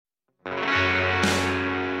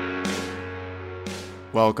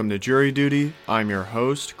Welcome to Jury Duty. I'm your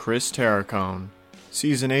host, Chris Terracone.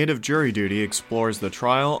 Season 8 of Jury Duty explores the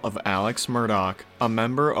trial of Alex Murdaugh, a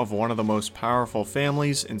member of one of the most powerful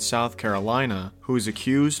families in South Carolina, who is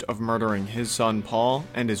accused of murdering his son Paul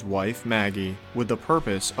and his wife Maggie, with the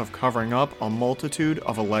purpose of covering up a multitude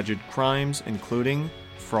of alleged crimes including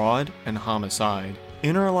fraud and homicide.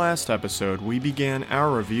 In our last episode, we began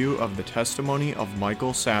our review of the testimony of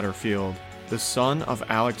Michael Satterfield, the son of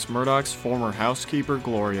Alex Murdaugh's former housekeeper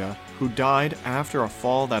Gloria, who died after a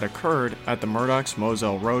fall that occurred at the Murdaugh's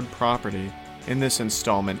Moselle Road property. In this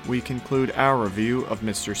installment, we conclude our review of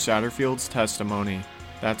Mr. Satterfield's testimony.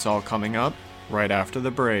 That's all coming up right after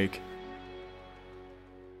the break.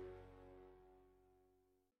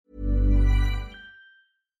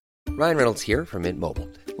 Ryan Reynolds here from Mint Mobile.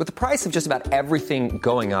 With the price of just about everything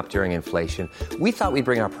going up during inflation, we thought we'd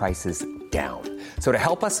bring our prices down. So to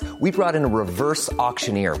help us, we brought in a reverse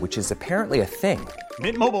auctioneer, which is apparently a thing.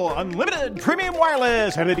 Mint Mobile Unlimited Premium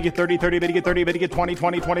Wireless. How to get 30, 30, bit to get 30, bit to get 20,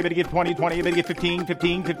 20, 20, bit to get 20, 20, bit to get 15,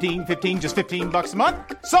 15, 15, 15, just $15 a month?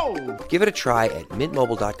 Sold! Give it a try at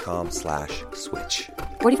mintmobile.com/switch.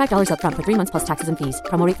 $45 up front for 3 months plus taxes and fees.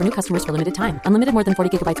 Promo rate for new customers for limited time. Unlimited more than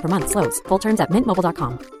 40 gigabytes per month. Slows full terms at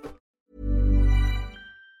mintmobile.com.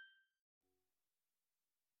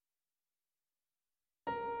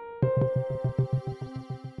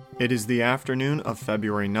 It is the afternoon of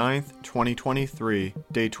February 9th, 2023,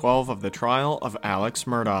 day 12 of the trial of Alex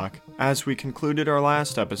Murdaugh. As we concluded our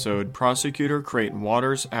last episode, Prosecutor Creighton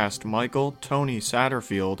Waters asked Michael Tony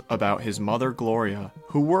Satterfield about his mother Gloria,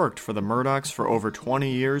 who worked for the Murdaughs for over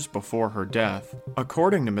 20 years before her death.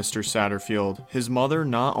 According to Mr. Satterfield, his mother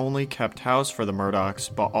not only kept house for the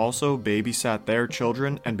Murdaughs, but also babysat their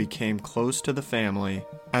children and became close to the family.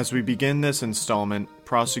 As we begin this installment,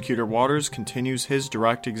 Prosecutor Waters continues his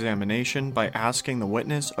direct examination by asking the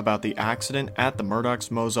witness about the accident at the Murdaugh's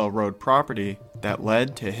Moselle Road property that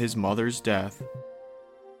led to his mother's death.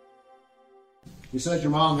 You said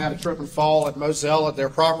your mom had a trip and fall at Moselle at their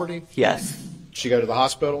property? Yes. Did she go to the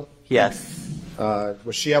hospital? Yes.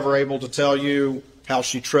 Was she ever able to tell you how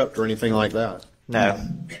she tripped or anything like that? No.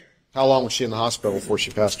 How long was she in the hospital before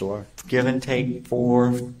she passed away? Give and take 4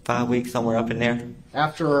 or 5 weeks, somewhere up in there.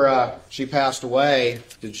 After she passed away,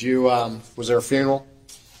 did you, was there a funeral?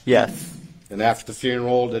 Yes. And after the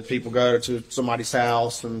funeral, did people go to somebody's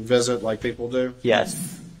house and visit like people do?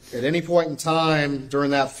 Yes. At any point in time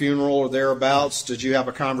during that funeral or thereabouts, did you have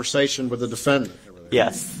a conversation with the defendant?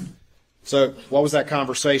 Yes. So what was that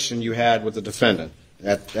conversation you had with the defendant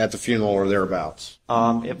at the funeral or thereabouts?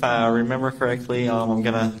 If I remember correctly, I'm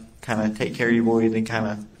going to kind of take care of you boys and kind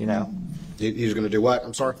of, He was going to do what?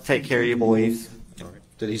 I'm sorry? take care of you boys. All right.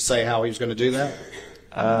 Did he say how he was going to do that?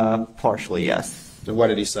 Partially, yes. And what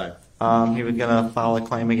did he say? He was going to file a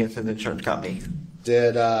claim against his insurance company.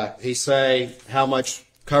 Did he say how much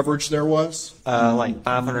coverage there was? Like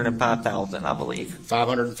 $505,000, I believe.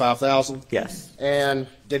 $505,000? Yes. And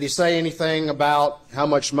did he say anything about how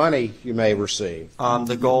much money you may receive?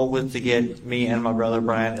 The goal was to get me and my brother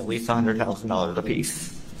Brian at least $100,000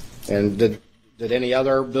 apiece. And did any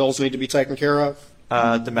other bills need to be taken care of?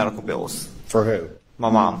 The medical bills. For who?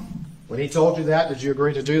 My mom. When he told you that, did you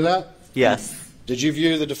agree to do that? Yes. Did you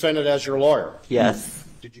view the defendant as your lawyer? Yes.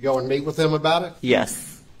 Did you go and meet with him about it?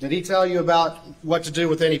 Yes. Did he tell you about what to do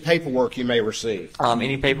with any paperwork you may receive?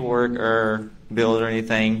 Any paperwork or bills or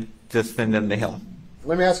anything, just send them to him.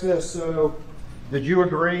 Let me ask you this. So, did you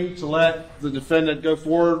agree to let the defendant go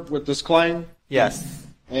forward with this claim? Yes.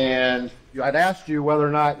 And I'd asked you whether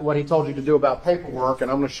or not what he told you to do about paperwork, and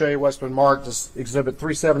I'm going to show you what's been marked as Exhibit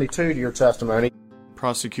 372 to your testimony.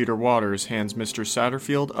 Prosecutor Waters hands Mr.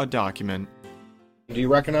 Satterfield a document. Do you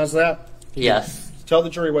recognize that? Yes. Tell the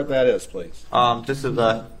jury what that is, please. This is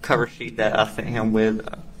a cover sheet that I sent him with,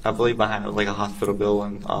 I believe behind it was like a hospital bill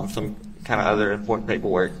and some kind of other important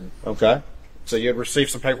paperwork. Okay. So you had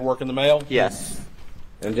received some paperwork in the mail? Yes.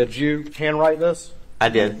 And did you handwrite this? I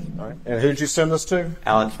did. All right. And who did you send this to?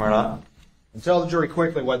 Alex Murdaugh. And tell the jury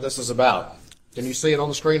quickly what this is about. Can you see it on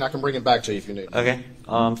the screen? I can bring it back to you if you need. Okay.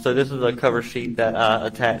 So this is a cover sheet that I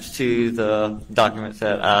attached to the documents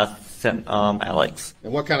that I sent Alex.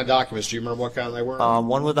 And what kind of documents? Do you remember what kind they were?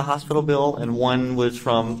 One was a hospital bill, and one was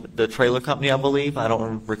from the trailer company, I believe. I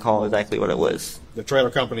don't recall exactly what it was. The trailer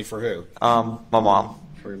company for who? My mom.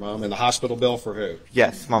 For your mom. And the hospital bill for who?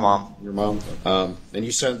 Yes, my mom. Your mom. And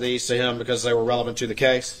you sent these to him because they were relevant to the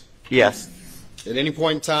case? Yes. At any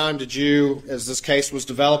point in time, did you, as this case was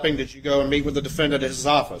developing, did you go and meet with the defendant at his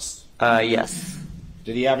office? Yes.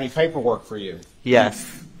 Did he have any paperwork for you?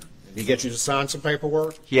 Yes. Did he get you to sign some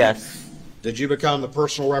paperwork? Yes. Did you become the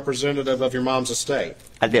personal representative of your mom's estate?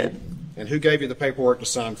 I did. And who gave you the paperwork to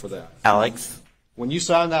sign for that? Alex. When you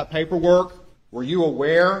signed that paperwork, were you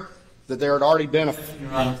aware that there had already been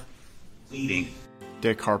a Leading.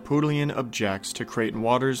 Dick Harpootlian objects to Creighton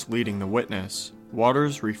Waters leading the witness.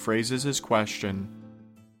 Waters rephrases his question.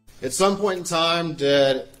 At some point in time,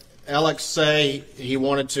 did Alex say he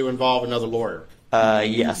wanted to involve another lawyer?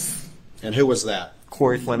 Yes. And who was that?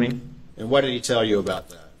 Corey Fleming. And what did he tell you about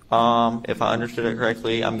that? If I understood it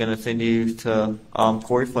correctly, I'm going to send you to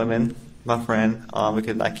Corey Fleming, my friend,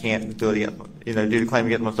 because I can't do it, do the claim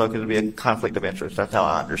against myself because it would be a conflict of interest. That's how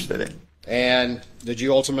I understood it. And did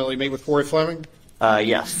you ultimately meet with Corey Fleming?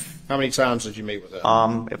 Yes. How many times did you meet with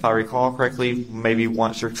him? If I recall correctly, maybe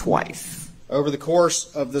once or twice. Over the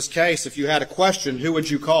course of this case, if you had a question, who would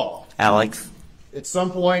you call? Alex. At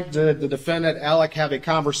some point, did the defendant, Alec, have a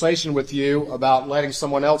conversation with you about letting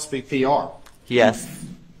someone else be PR? Yes.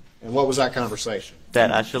 And what was that conversation?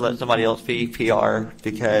 That I should let somebody else be PR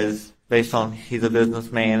because based on he's a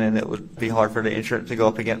businessman and it would be hard for the insurance to go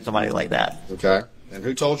up against somebody like that. Okay. And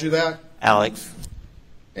who told you that? Alex.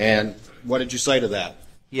 And what did you say to that?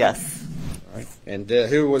 Yes. All right. And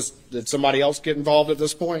did somebody else get involved at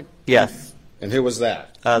this point? Yes. And who was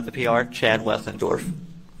that? The PR, Chad Wessendorf.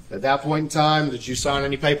 At that point in time, did you sign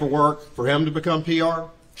any paperwork for him to become PR?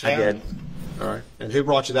 I did. All right. And who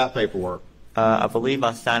brought you that paperwork? I believe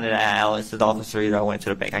I signed it at Alex's office or either I went to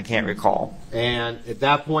the bank. I can't recall. And at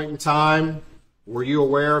that point in time, were you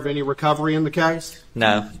aware of any recovery in the case?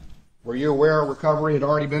 No. Were you aware a recovery had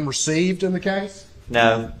already been received in the case?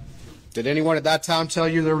 No. Did anyone at that time tell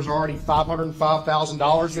you there was already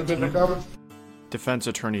 $505,000 that had been recovered? Defense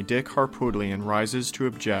attorney Dick Harpootlian rises to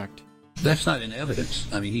object. That's not in evidence.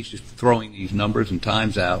 I mean, he's just throwing these numbers and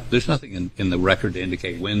times out. There's nothing in the record to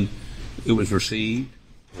indicate when it was received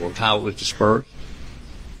or how it was dispersed.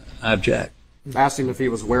 I object. Asked him if he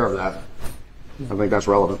was aware of that. I think that's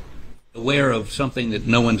relevant. Aware of something that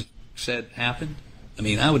no one said happened? I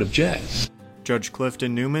mean, I would object. Judge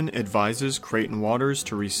Clifton Newman advises Creighton Waters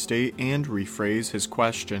to restate and rephrase his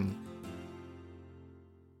question.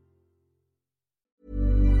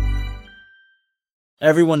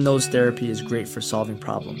 Everyone knows therapy is great for solving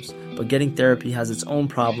problems, but getting therapy has its own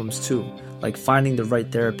problems too, like finding the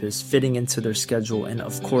right therapist, fitting into their schedule, and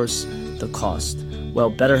of course, the cost.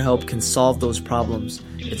 Well, BetterHelp can solve those problems.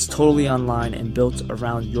 It's totally online and built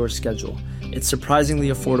around your schedule. It's surprisingly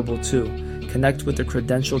affordable too. Connect with a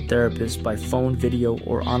credentialed therapist by phone, video,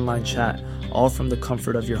 or online chat, all from the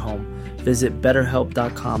comfort of your home. Visit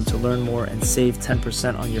BetterHelp.com to learn more and save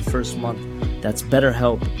 10% on your first month. That's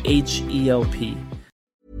BetterHelp, H-E-L-P.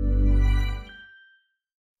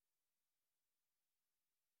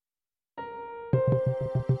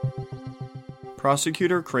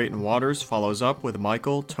 Prosecutor Creighton Waters follows up with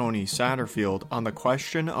Michael Tony Satterfield on the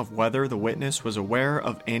question of whether the witness was aware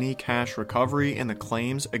of any cash recovery in the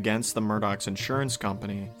claims against the Murdaugh's insurance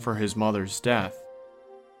company for his mother's death.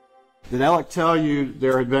 Did Alec tell you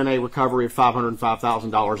there had been a recovery of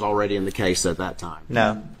 $505,000 already in the case at that time?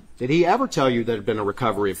 No. Did he ever tell you there had been a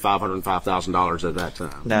recovery of $505,000 at that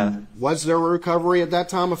time? No. Was there a recovery at that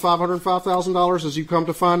time of $505,000 as you come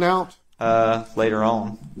to find out? Later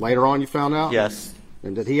on. Later on you found out? Yes.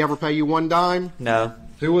 And did he ever pay you one dime? No.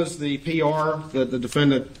 Who was the PR that the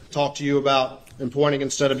defendant talked to you about appointing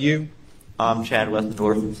instead of you? Chad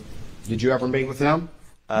Wessendorf. Did you ever meet with him?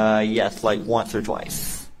 Yes, like once or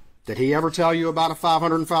twice. Did he ever tell you about a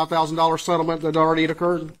 $505,000 settlement that already had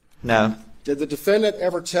occurred? No. Did the defendant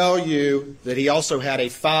ever tell you that he also had a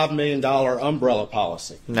 $5 million umbrella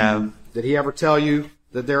policy? No. Did he ever tell you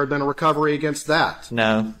that there had been a recovery against that?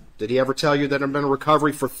 No. Did he ever tell you that there had been a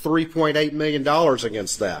recovery for $3.8 million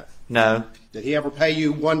against that? No. Did he ever pay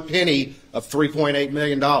you one penny of $3.8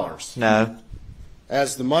 million? No.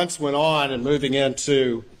 As the months went on and moving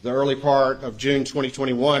into the early part of June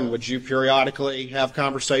 2021, would you periodically have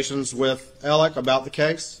conversations with Alec about the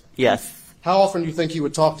case? Yes. How often do you think you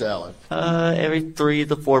would talk to Alec? Every 3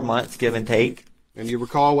 to 4 months, give and take. And you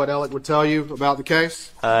recall what Alec would tell you about the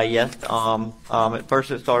case? Yes. At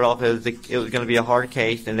first it started off as it was going to be a hard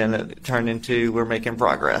case, and then it turned into we're making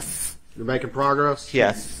progress. You're making progress?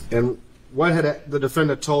 Yes. And what had the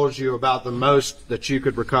defendant told you about the most that you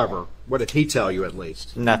could recover? What did he tell you at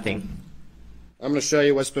least? Nothing. I'm going to show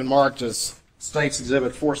you what's been marked as State's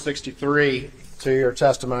Exhibit 463 to your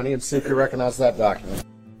testimony and see if you recognize that document.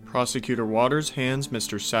 Prosecutor Waters hands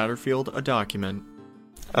Mr. Satterfield a document.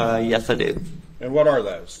 Yes, I do. And what are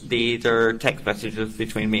those? These are text messages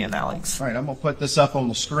between me and Alex. All right, I'm going to put this up on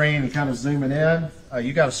the screen and kind of zoom it in.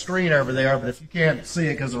 You got a screen over there, but if you can't see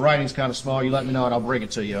it because the writing's kind of small, you let me know and I'll bring it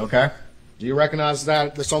to you, okay? Do you recognize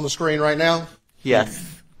that's on the screen right now? Yes.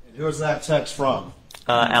 And who is that text from?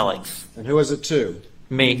 Alex. And who is it to?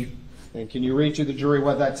 Me. And can you read to the jury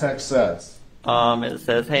what that text says? It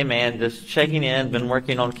says, "Hey man, just checking in, been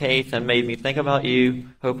working on case and made me think about you.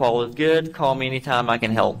 Hope all is good. Call me anytime I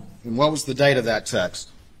can help." And what was the date of that text?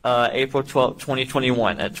 April 12th,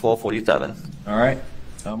 2021 at 12:47. All right.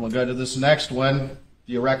 I'm going to go to this next one.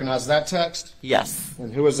 Do you recognize that text? Yes.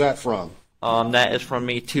 And who is that from? That is from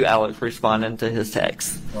me to Alex responding to his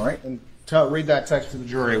text. All right. And read that text to the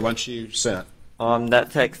jury once you sent.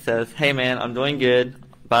 That text says, "Hey man, I'm doing good.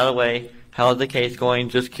 By the way, how's the case going?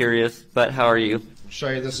 Just curious, but how are you?" I'll show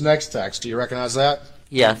you this next text. Do you recognize that?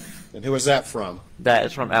 Yes. And who is that from? That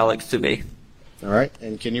is from Alex to me. All right.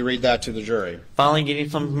 And can you read that to the jury? "Finally getting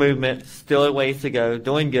some movement. Still a ways to go.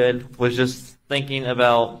 Doing good. Was just thinking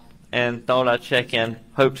about and thought I'd check in.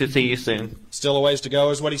 Hope to see you soon." Still a ways to go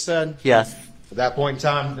is what he said? Yes. At that point in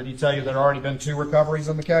time, did he tell you there had already been 2 recoveries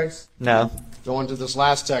in the case? No. Going to this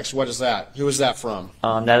last text, what is that? Who is that from?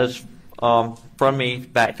 That is from me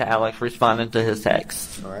back to Alex responding to his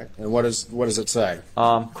text. All right. And what does it say?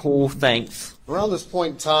 Cool, thanks. Around this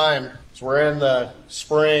point in time, so we're in the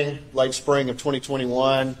late spring of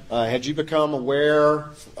 2021, had you become aware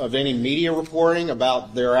of any media reporting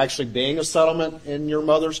about there actually being a settlement in your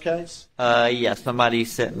mother's case? Yes, somebody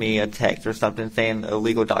sent me a text or something saying a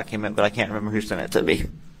legal document, but I can't remember who sent it to me.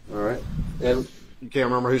 All right. And you can't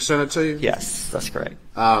remember who sent it to you? Yes, that's correct.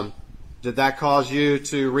 Did that cause you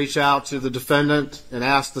to reach out to the defendant and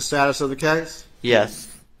ask the status of the case? Yes.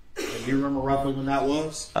 Do you remember roughly when that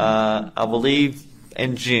was? I believe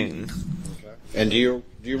in June. Okay. And do you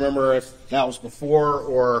remember if that was before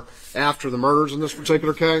or after the murders in this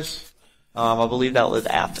particular case? I believe that was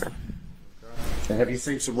after. And have you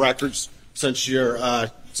seen some records since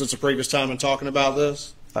the previous time in talking about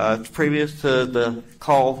this? Previous to the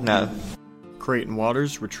call, no. Creighton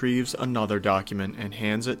Waters retrieves another document and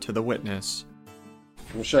hands it to the witness.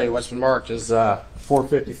 I'll show you what's been marked as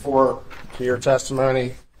 454 to your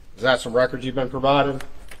testimony. Is that some records you've been provided?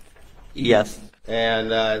 Yes.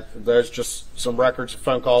 And there's just some records of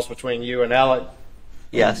phone calls between you and Alec?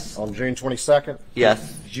 Yes. On June 22nd?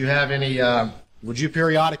 Yes. Did you have any, would you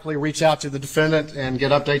periodically reach out to the defendant and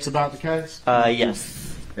get updates about the case?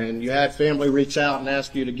 Yes. And you had family reach out and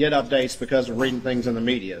ask you to get updates because of reading things in the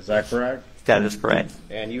media, is that correct? That is correct.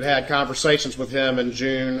 And you had conversations with him in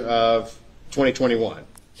June of 2021?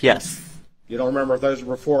 Yes. You don't remember if those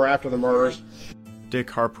were before or after the murders? Dick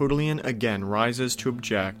Harpootlian again rises to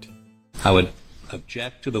object. I would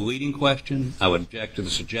object to the leading question. I would object to the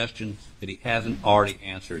suggestion that he hasn't already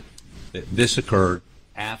answered that this occurred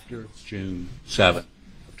after June 7th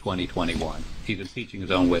of 2021. He's impeaching his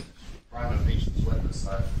own witness. Private impeachment witness.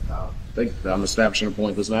 I think I'm establishing a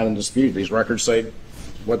point that's not in dispute. These records say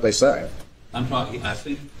what they say. I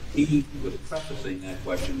think he was prefacing that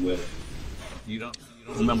question with, you don't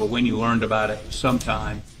remember when you learned about it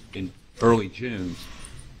sometime in early June.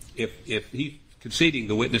 If he's conceding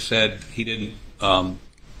the witness said he didn't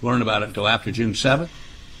learn about it until after June 7th,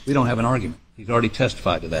 we don't have an argument. He's already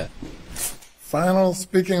testified to that. Final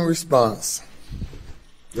speaking response.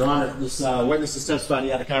 Your Honor, this witness has testified he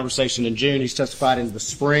had a conversation in June. He's testified in the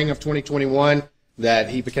spring of 2021 that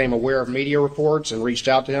he became aware of media reports and reached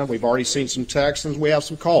out to him. We've already seen some texts and we have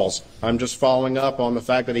some calls. I'm just following up on the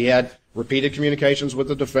fact that he had repeated communications with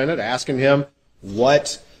the defendant, asking him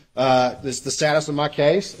what is the status of my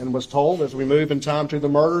case, and was told as we move in time to the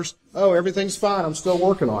murders, oh, everything's fine, I'm still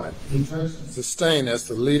working on it. Sustained as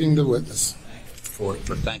to leading the witness. For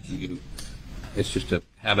thanking you. It's just a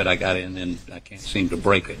habit I got in and I can't seem to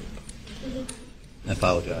break it. I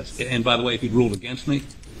apologize. And by the way, if you ruled against me,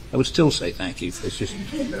 I would still say thank you. It's just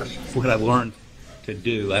what I've learned to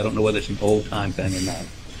do. I don't know whether it's an old-time thing or not,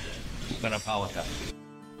 but I apologize.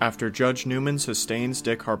 After Judge Newman sustains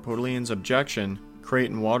Dick Harpootlian's objection,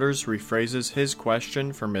 Creighton Waters rephrases his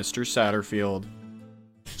question for Mr. Satterfield.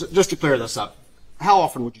 Just to clear this up, how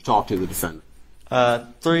often would you talk to the defendant?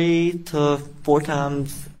 3 to 4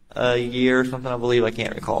 times a year or something, I believe. I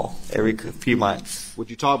can't recall. Every few months. Would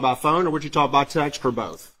you talk by phone or would you talk by text or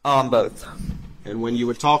both? Both. And when you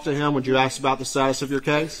would talk to him, would you ask about the status of your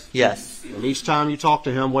case? Yes. And each time you talked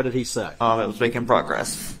to him, what did he say? It was making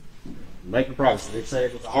progress. Making progress. Did he say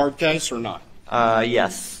it was a hard case or not?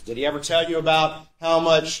 Yes. Did he ever tell you about how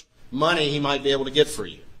much money he might be able to get for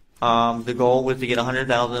you? The goal was to get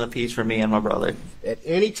 $100,000 apiece for me and my brother. At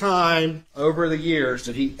any time over the years,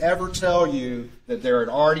 did he ever tell you that there had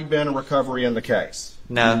already been a recovery in the case?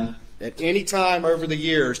 No. At any time over the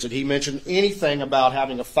years, did he mention anything about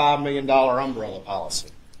having a $5 million umbrella policy?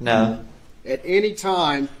 No. At any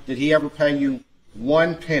time, did he ever pay you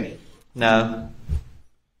 1 penny? No.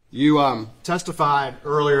 You testified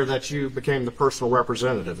earlier that you became the personal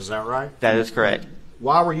representative. Is that right? That is correct.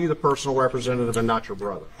 Why were you the personal representative and not your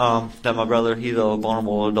brother? That my brother, he's a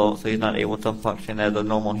vulnerable adult, so he's not able to function as a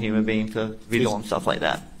normal human being to be doing stuff like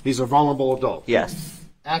that. He's a vulnerable adult? Yes.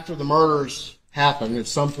 After the murders happened, at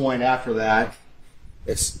some point after that,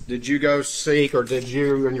 did you go seek, or did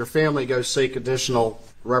you and your family go seek additional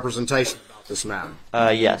representation about this matter?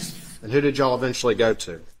 Yes. And who did y'all eventually go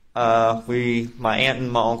to? My aunt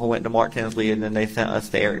and my uncle went to Mark Tinsley, and then they sent us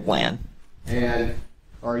to Eric Bland. And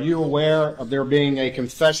are you aware of there being a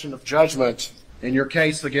confession of judgment in your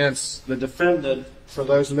case against the defendant for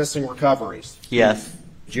those missing recoveries? Yes.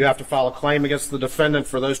 Did you have to file a claim against the defendant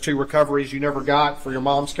for those 2 recoveries you never got for your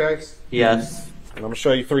mom's case? Yes. And I'm going to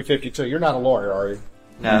show you 352. You're not a lawyer, are you?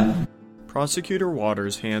 No. Prosecutor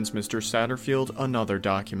Waters hands Mr. Satterfield another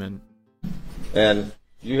document. And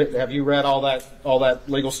have you read all that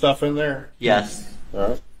legal stuff in there? Yes. All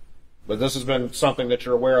right. But this has been something that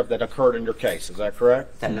you're aware of that occurred in your case. Is that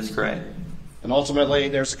correct? That is correct. And ultimately,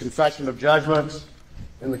 there's a confession of judgment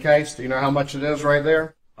in the case. Do you know how much it is right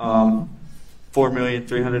there?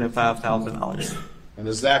 $4,305,000. And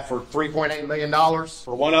is that for $3.8 million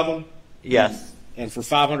for one of them? Yes. And for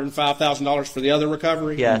 $505,000 for the other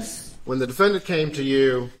recovery? Yes. When the defendant came to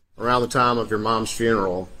you around the time of your mom's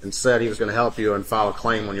funeral and said he was going to help you and file a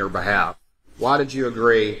claim on your behalf, why did you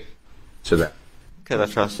agree to that? Because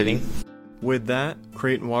I trusted him. With that,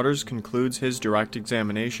 Creighton Waters concludes his direct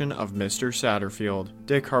examination of Mr. Satterfield.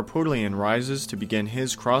 Dick Harpootlian rises to begin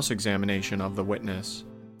his cross-examination of the witness.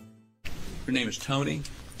 Your name is Tony?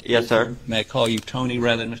 Yes, sir. May I call you Tony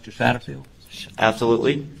rather than Mr. Satterfield?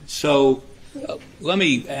 Absolutely. So, let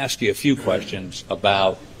me ask you a few questions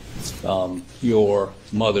about your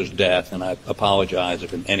mother's death, and I apologize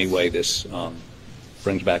if in any way this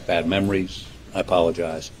brings back bad memories. I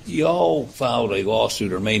apologize. Y'all filed a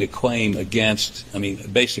lawsuit or made a claim against,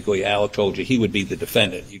 basically Alec told you he would be the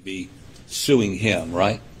defendant. You'd be suing him,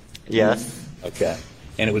 right? Yes. Okay.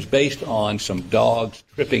 And it was based on some dogs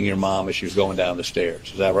tripping your mom as she was going down the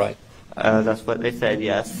stairs. Is that right? That's what they said,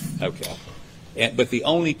 yes. Okay. But the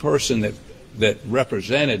only person that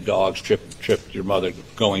represented dogs tripped your mother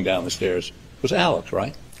going down the stairs was Alex,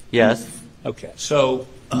 right? Yes. Okay. So,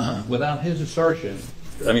 without his assertion,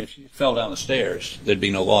 if she fell down the stairs, there'd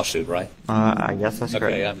be no lawsuit, right? I guess that's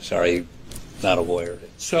correct. Okay, I'm sorry, not a lawyer.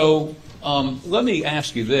 So, let me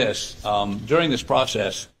ask you this. During this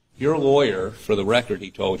process, your lawyer, for the record,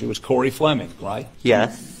 he told you, was Corey Fleming, right?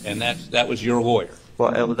 Yes. And that was your lawyer?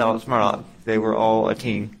 Well, that was Murdaugh. They were all a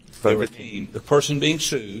team. They were a team. The person being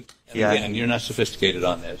sued, and yes. Again, you're not sophisticated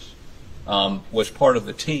on this, was part of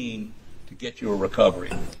the team to get you a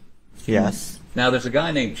recovery. Yes. Now, there's a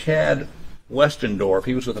guy named Chad Westendorf.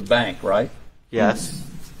 He was with a bank, right? Yes.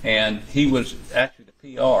 And he was actually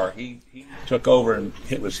the PR. He took over, and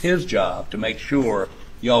it was his job to make sure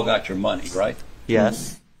y'all got your money, right?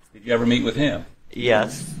 Yes. Did you ever meet with him?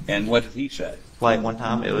 Yes. And what did he say? Like one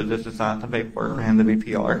time, it was just to sign some paperwork for him to be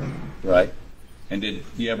PR. Right. And did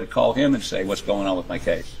you ever call him and say, what's going on with my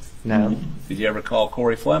case? No. Did you ever call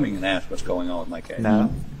Corey Fleming and ask what's going on with my case?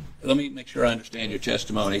 No. Let me make sure I understand your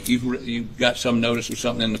testimony. You got some notice or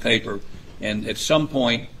something in the paper, and at some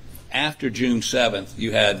point after June 7th,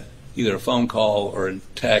 you had either a phone call or a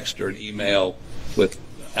text or an email with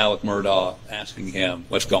Alec Murdaugh asking him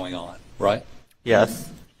what's going on, right?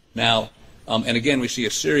 Yes. Now, and again, we see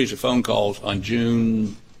a series of phone calls on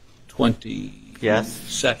June 22nd.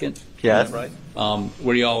 Yes. Yes. Right?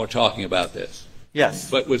 Where y'all were talking about this.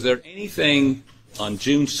 Yes. But was there anything on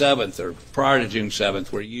June 7th or prior to June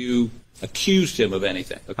 7th where you accused him of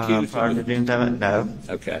anything? Prior to June 7th, no.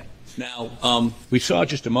 Okay. Now, we saw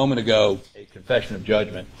just a moment ago a confession of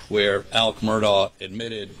judgment where Alec Murdaugh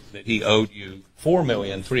admitted that he owed you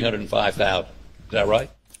 $4,305,000. Is that right?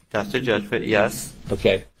 That's the judgment, yes.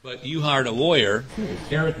 Okay. But you hired a lawyer,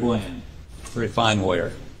 Eric Bland, very fine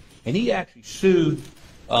lawyer, and he actually sued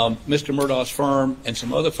Mr. Murdaugh's firm and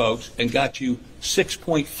some other folks and got you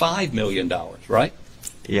 $6.5 million, right?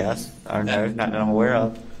 Yes. Or no, not that I'm aware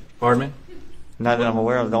of. Pardon me? Not that I'm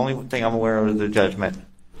aware of. The only thing I'm aware of is the judgment.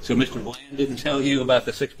 So Mr. Bland didn't tell you about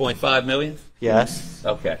the $6.5 million? Yes.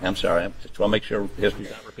 Okay. I'm sorry. I just want to make sure history's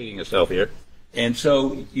not repeating itself here. And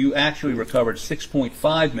so you actually recovered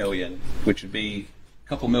 $6.5 million, which would be a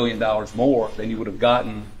couple $1 million more than you would have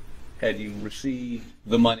gotten had you received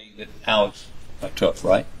the money that Alex took,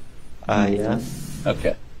 right? Yes.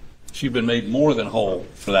 Okay. So you've been made more than whole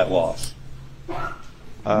for that loss.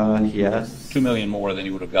 Yes. $2 million more than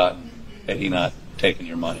you would have gotten had he not taken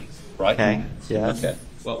your money, right? Okay. Yes. Okay.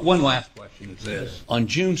 Well, one last question is this. On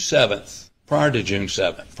June 7th, prior to June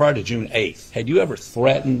 7th, prior to June 8th, had you ever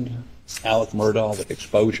threatened Alec Murdaugh with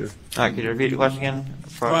exposure? All right, could you repeat the question again?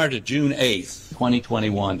 Prior to June 8th,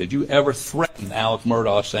 2021, did you ever threaten Alec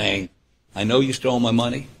Murdaugh saying, I know you stole my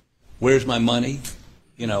money, where's my money?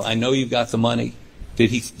 You know, I know you've got the money.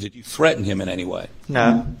 Did you threaten him in any way?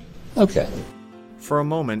 No. Okay. For a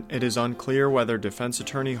moment, it is unclear whether defense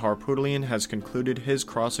attorney Harpootlian has concluded his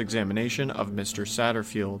cross-examination of Mr.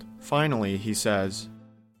 Satterfield. Finally, he says,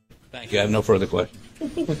 Thank you. I have no further questions.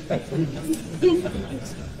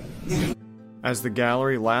 As the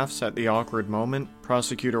gallery laughs at the awkward moment,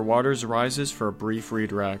 Prosecutor Waters rises for a brief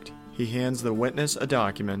redirect. He hands the witness a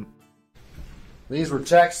document. These were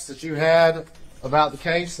texts that you had about the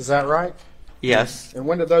case, is that right? Yes. And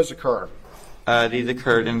when did those occur? These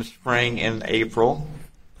occurred in the spring and April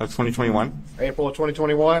of 2021. April of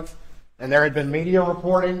 2021. And there had been media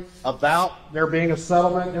reporting about there being a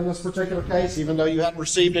settlement in this particular case, even though you hadn't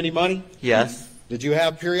received any money? Yes. Did you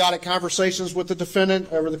have periodic conversations with the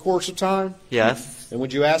defendant over the course of time? Yes. And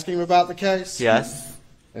would you ask him about the case? Yes.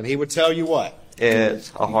 And he would tell you what?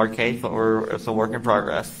 It's a hard case, but it's a work in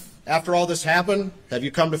progress. After all this happened, have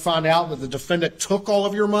you come to find out that the defendant took all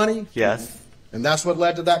of your money? Yes. And that's what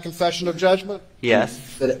led to that confession of judgment?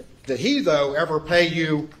 Yes. Did he, though, ever pay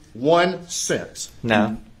you 1 cent?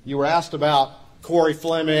 No. You were asked about Corey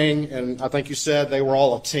Fleming, and I think you said they were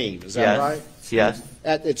all a team. Is that Yes. right? Yes.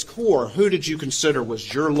 At its core, who did you consider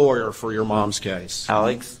was your lawyer for your mom's case?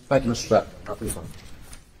 Alex. Thank you, Mr. Beckman.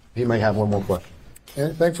 He may have one more question.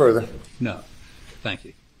 Anything further? No. Thank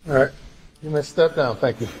you. All right. You may step down.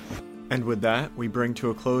 Thank you. And with that, we bring to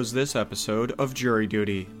a close this episode of Jury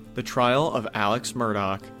Duty, the trial of Alex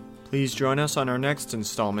Murdaugh. Please join us on our next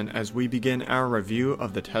installment as we begin our review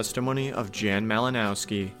of the testimony of Jan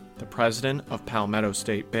Malinowski, the president of Palmetto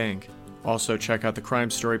State Bank. Also check out the Crime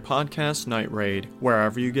Story podcast Night Raid,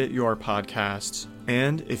 wherever you get your podcasts.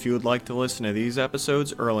 And if you would like to listen to these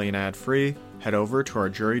episodes early and ad-free, head over to our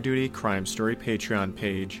Jury Duty Crime Story Patreon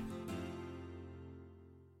page.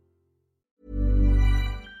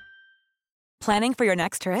 Planning for your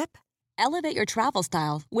next trip? Elevate your travel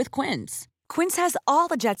style with Quince. Quince has all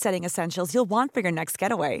the jet-setting essentials you'll want for your next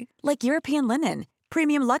getaway, like European linen,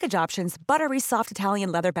 premium luggage options, buttery soft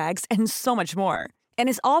Italian leather bags, and so much more. And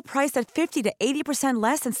is all priced at 50 to 80%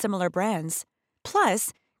 less than similar brands.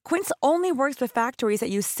 Plus, Quince only works with factories that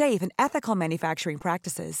use safe and ethical manufacturing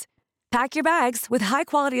practices. Pack your bags with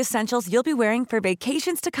high-quality essentials you'll be wearing for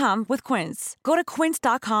vacations to come with Quince. Go to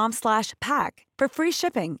quince.com/pack for free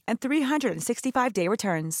shipping and 365-day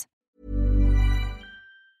returns.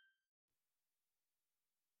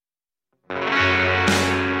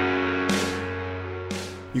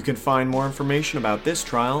 You can find more information about this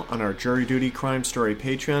trial on our Jury Duty Crime Story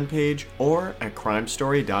Patreon page or at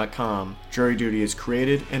crimestory.com. Jury Duty is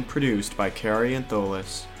created and produced by Carrie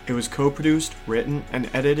Antholis. It was co-produced, written, and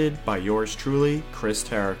edited by yours truly, Chris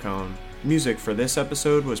Terracone. Music for this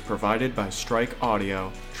episode was provided by Strike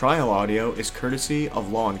Audio. Trial audio is courtesy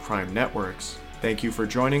of Law and Crime Networks. Thank you for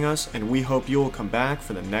joining us, and we hope you will come back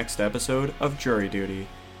for the next episode of Jury Duty.